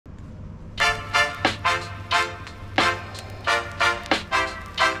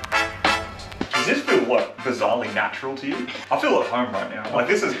bizarrely natural to you? I feel at home right now. Like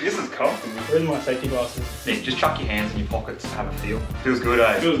this is comfortable. Where's my safety glasses? Nick, just chuck your hands in your pockets and have a feel. Feels good,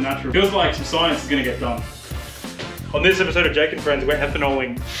 eh? Feels natural. Feels like some science is gonna get done. On this episode of Jake and Friends, we're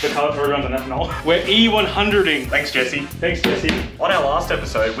ethanoling the car for everyone's on ethanol. We're E100ing. Thanks, Jesse. Thanks, Jesse. On our last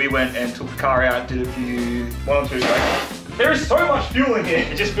episode, we went and took the car out, did a few, 1 or 2 straight. There is so much fuel in here.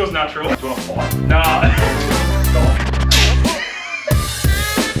 It just feels natural. Do you want to fight? Nah. Stop.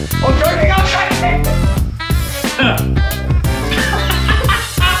 I'm joking, I'm joking!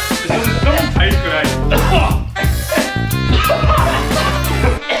 It doesn't taste good, eh?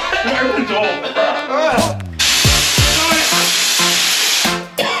 Open the door.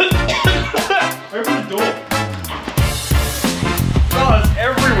 Open the door. Oh, it's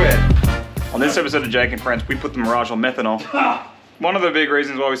everywhere. On this episode of Jake and Friends, we put the Mirage on methanol. One of the big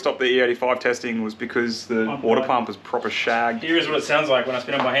reasons why we stopped the E85 testing was because the water pump was proper shag. Here is what it sounds like when I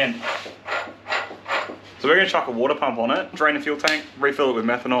spin on my hand. So we're going to chuck a water pump on it, drain the fuel tank, refill it with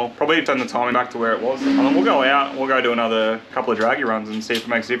methanol, probably turn the timing back to where it was. And then we'll go out and we'll go do another couple of draggy runs and see if it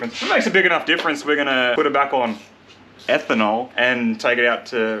makes a difference. If it makes a big enough difference, we're going to put it back on ethanol and take it out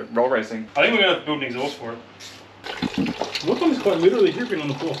to roll racing. I think we're going to have to build an exhaust for it. Water pump is quite literally dripping on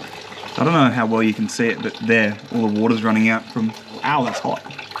the floor. I don't know how well you can see it, but there, all the water's running out from... Ow, that's hot.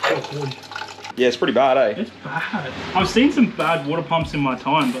 Yeah, it's pretty bad, eh? It's bad. I've seen some bad water pumps in my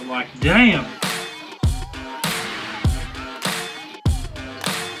time, but like, damn.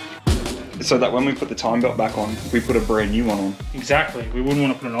 So that when we put the time belt back on, we put a brand new one on. Exactly. We wouldn't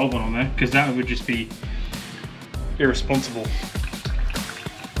want to put an old one on there, because that would just be irresponsible.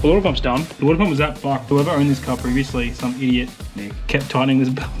 The water pump's done. The water pump was that fucked. Whoever owned this car previously, some idiot, kept tightening this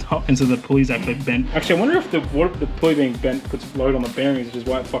belt up, and so the pulley's actually bent. Actually, I wonder if the pulley being bent puts load on the bearings, which is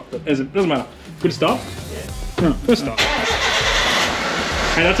why it fucked it. Doesn't matter. Good start? Yeah. No, first start.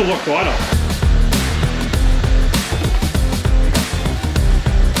 Hey, that's a lot quieter.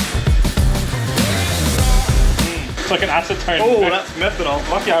 It's like an acetone. Oh, that's methanol.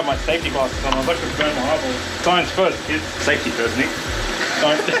 Lucky I have my safety glasses on. I was actually burning my eyeballs. Science first, kids. Safety first, Nick.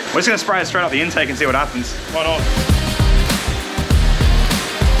 Don't. We're just going to spray it straight up the intake and see what happens. Why not?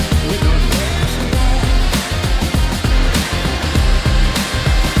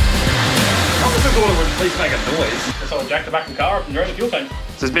 I thought it would at least make a noise. So I'll jack the back of the car up and drain the fuel tank. So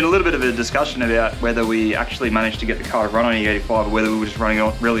there's been a little bit of a discussion about whether we actually managed to get the car to run on E85 or whether we were just running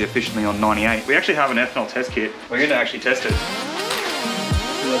it really efficiently on 98. We actually have an ethanol test kit. We're going to actually test it.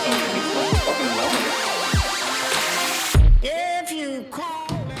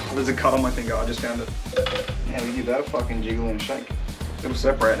 There's a cut on my finger, I just found it. Yeah, we give that a fucking jiggle and a shake. It'll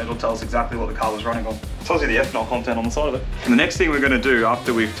separate and it'll tell us exactly what the car was running on. It tells you the ethanol content on the side of it. And the next thing we're going to do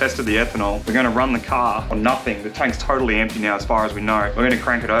after we've tested the ethanol, we're going to run the car on nothing. The tank's totally empty now as far as we know. We're going to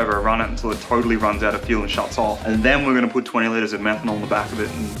crank it over and run it until it totally runs out of fuel and shuts off. And then we're going to put 20 litres of methanol in the back of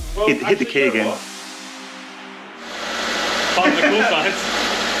it and hit the key again. Part of the cool science.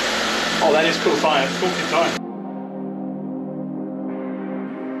 Oh, that is cool science. Cool kid science.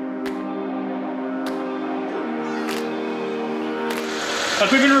 Like,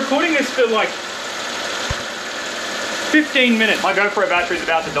 we've been recording this for like 15 minutes. My GoPro battery's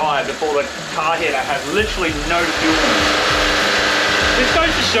about to die before the car header has literally no fuel in it. This goes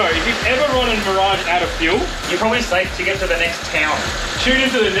to show, if you've ever run a Mirage out of fuel, You're probably safe to get to the next town. tune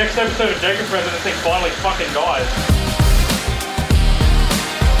into the next episode of Jake and Friends and this thing finally fucking dies.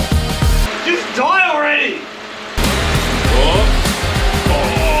 Just die already!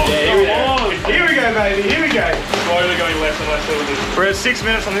 Here we go, baby, here we go. Slowly going less and less cylinders. We're at 6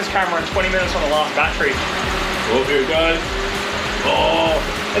 minutes on this camera and 20 minutes on the last battery. Oh, here it goes. Oh,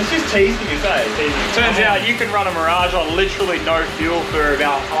 it's just teasing us, eh? Turns out you can run a Mirage on literally no fuel for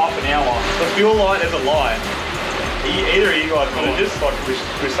about half an hour. The fuel light is a lie. Either of you guys want to just like we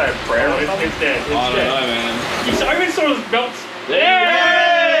say a prayer or something? It's dead. I don't know, man. He's open sort of belts.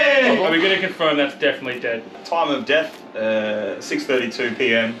 Yay! Are we going to confirm that's definitely dead? Time of death, 6:32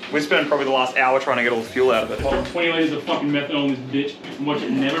 p.m. We spent probably the last hour trying to get all the fuel out of it. Well, 20 litres of fucking methanol in this bitch and watch it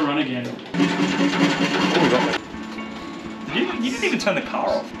never run again. Oh, we got it. You didn't even turn the car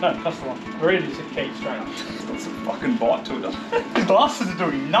off. No, that's the one. We're ready to just keep straight up. It's got some fucking bite to it. His glasses are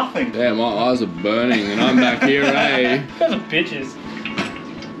doing nothing. Yeah, my eyes are burning and I'm back here, eh? You guys are bitches.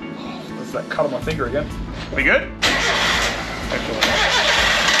 That's that cut on my finger again. We good? Excellent.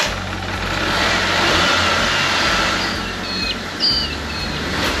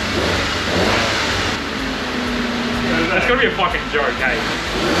 That's gotta be a fucking joke, hey?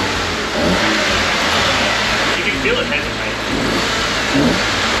 You can feel it hesitate.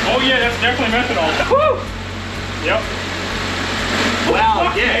 Oh yeah, that's definitely methanol. Woo! Yep.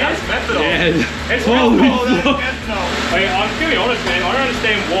 Wow, yeah, that's methanol. Yeah. It's Oh, really that's methanol. I mean, I'm gonna be honest, man. I don't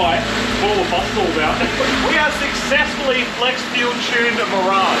understand what all the fuss is all about. We have successfully flex fuel tuned a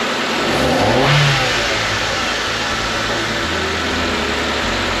Mirage.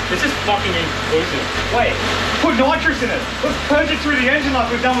 This is fucking inclusive. Wait, put nitrous in it. Let's purge it through the engine like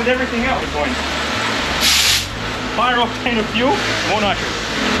we've done with everything else. Good point. Higher octane of fuel, more nitrous.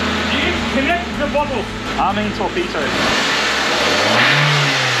 You connect the bottle. I mean torpedo.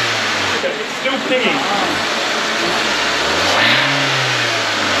 Okay, it's still pinging.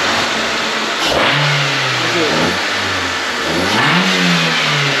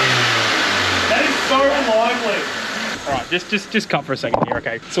 That is so lively. Alright, just cut for a second here,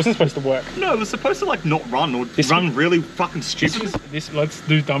 okay? So it's not supposed to work. No, it was supposed to like not run or run really fucking stupid. Let's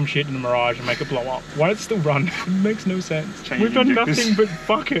do dumb shit in the Mirage and make it blow up. Why does it still run? It makes no sense. Change We've done injectors. nothing but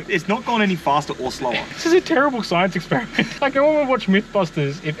fuck it. It's not gone any faster or slower. This is a terrible science experiment. Like, I want to watch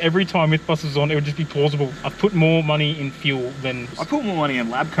Mythbusters. If every time Mythbusters was on, it would just be plausible. I've put more money in fuel than... I put more money in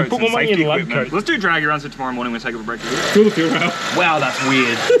lab coats Put and more money safety in lab equipment. coats. Let's do drag around so tomorrow morning we'll take up a break. Feel the fuel rail. Wow, that's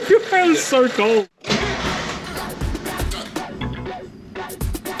weird. The fuel rail is so cold.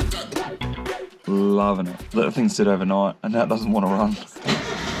 Loving it. Let the thing sit overnight and that doesn't want to run.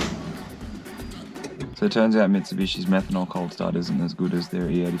 So it turns out Mitsubishi's methanol cold start isn't as good as their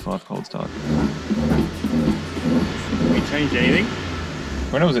E85 cold start. Have we changed anything?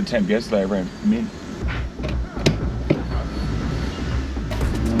 When it was at temp yesterday, I ran mid.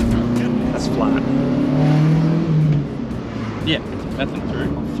 That's flat. Yeah, nothing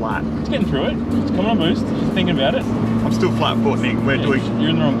through. Flat. It's getting through it. It's coming on boost. Just thinking about it. I'm still flat foot, Nick. We're doing... You're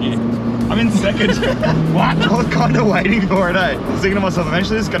in the wrong gear. I'm in second. What? I was kind of waiting for it, eh? I was thinking to myself,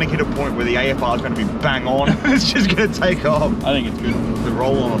 eventually this is going to hit a point where the AFR is going to be bang on. It's just going to take off. I think it's good. The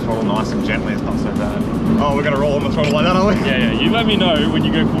roll on the throttle nice and gently is not so bad. Oh, we're going to roll on the throttle like that, are we? Yeah. You let me know when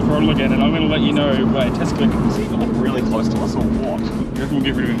you go full throttle again, and I'm going to let you know. Wait, test click. Is he not really close to us or what? You reckon we'll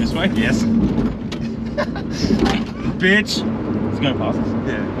get rid of him this way? Yes. Bitch. It's going past us.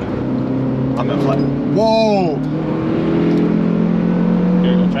 Yeah. I'm going to flat. Whoa!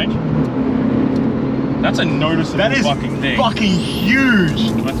 Here we go, change. That's a noticeable That is fucking thing. fucking huge!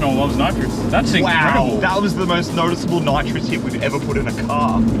 Methanol loves nitrous. That's Wow, incredible. that was the most noticeable nitrous hit we've ever put in a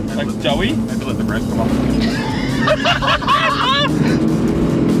car. Like Joey? Maybe let the rest come up.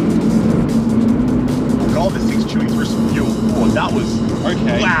 God, this thing's chewing through some fuel. Oh, that was...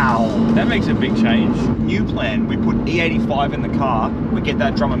 Okay. Wow. That makes a big change. New plan, we put E85 in the car, we get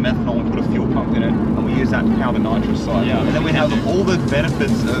that drum of methanol and put a fuel pump in it, and we use that to power the nitrous side. Yeah. And then we have all the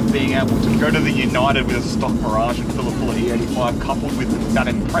benefits of being able to go to the United with a stock Mirage and fill it full of E85, coupled with that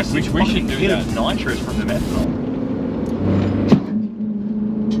impressive Which we should do hit that. of nitrous from the methanol.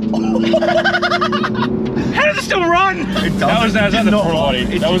 How does it still run? It That was at the throttle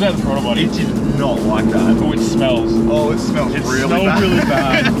body. That was at the throttle body. It did not like that. Oh, it smells. Oh, it smells It really smells bad. really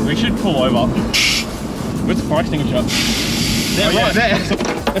bad. We should pull over. Where's the fire extinguisher? They're right there.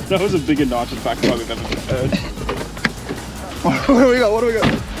 That was a bigger nitrous backfire we've ever heard. What do we got? What do we got?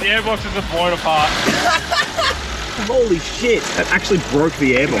 The airboxes are blowing apart. Holy shit. That actually broke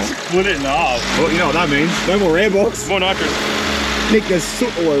the airbox. Split it in half. Well, you know what that means. No more airbox. More nitrous. Nick, there's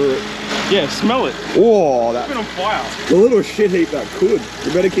soot all over it. Yeah, smell it. Oh, It's been on fire. the little shit heap that could.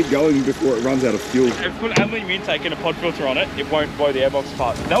 We better keep going before it runs out of fuel. If we put aluminium intake and a pod filter on it, it won't blow the airbox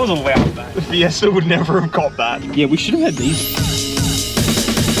apart. That was a loud bang. The Fiesta would never have got that. Yeah, we should have had these.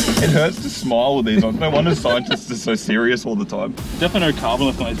 It hurts to smile with these on. No wonder scientists are so serious all the time. Definitely no carbon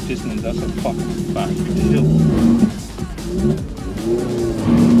left on those pistons. That's a fucking bang. Still.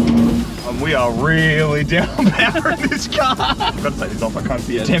 And we are really down power in this car. I've got to take this off. I can't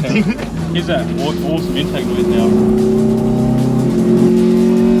see it. Tempting. Here's that awesome intake noise now.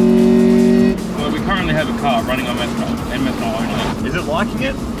 Well, we currently have a car running on methanol and methanol only. Is it liking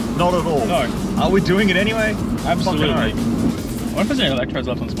it? Not at all. No. Are we doing it anyway? Absolutely. Fucking I wonder if there's any electrodes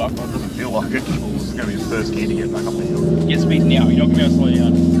left on the spark plug. doesn't feel like it. Oh, this is going to be his first key to get back up the hill. Get speed now. You're not going to be able to slow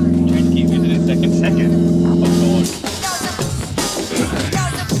down. Change gear. Use it in a second. Second. Oh, God.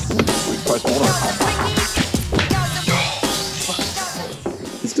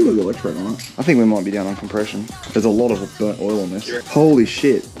 It's still got the electrode on it. I think we might be down on compression. There's a lot of burnt oil on this. Holy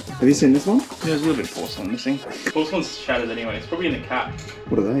shit. Have you seen this one? Yeah, there's a little bit of porcelain missing. Porcelain's shattered anyway. It's probably in the cap.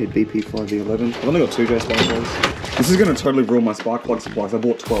 What are they? BP5V11. I've only got 2 J spark plugs. This is going to totally ruin my spark plug supplies. I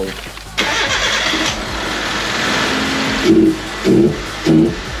bought 12.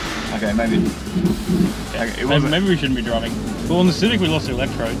 Okay, maybe. Okay, it wasn't. Maybe we shouldn't be driving. Well, in the Civic we lost the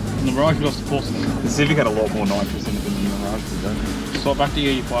electrode. In the Mirage we lost the porcelain. The Civic had a lot more nitrous in it than the Mirage did though. Swap back to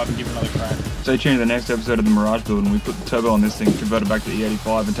E85 and give it another crack. Stay tuned to the next episode of the Mirage build and we put the turbo on this thing, convert it back to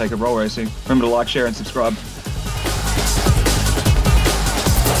E85 and take it roll racing. Remember to like, share and subscribe.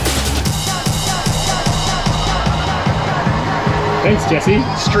 Thanks, Jesse.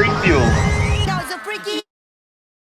 Street fuel.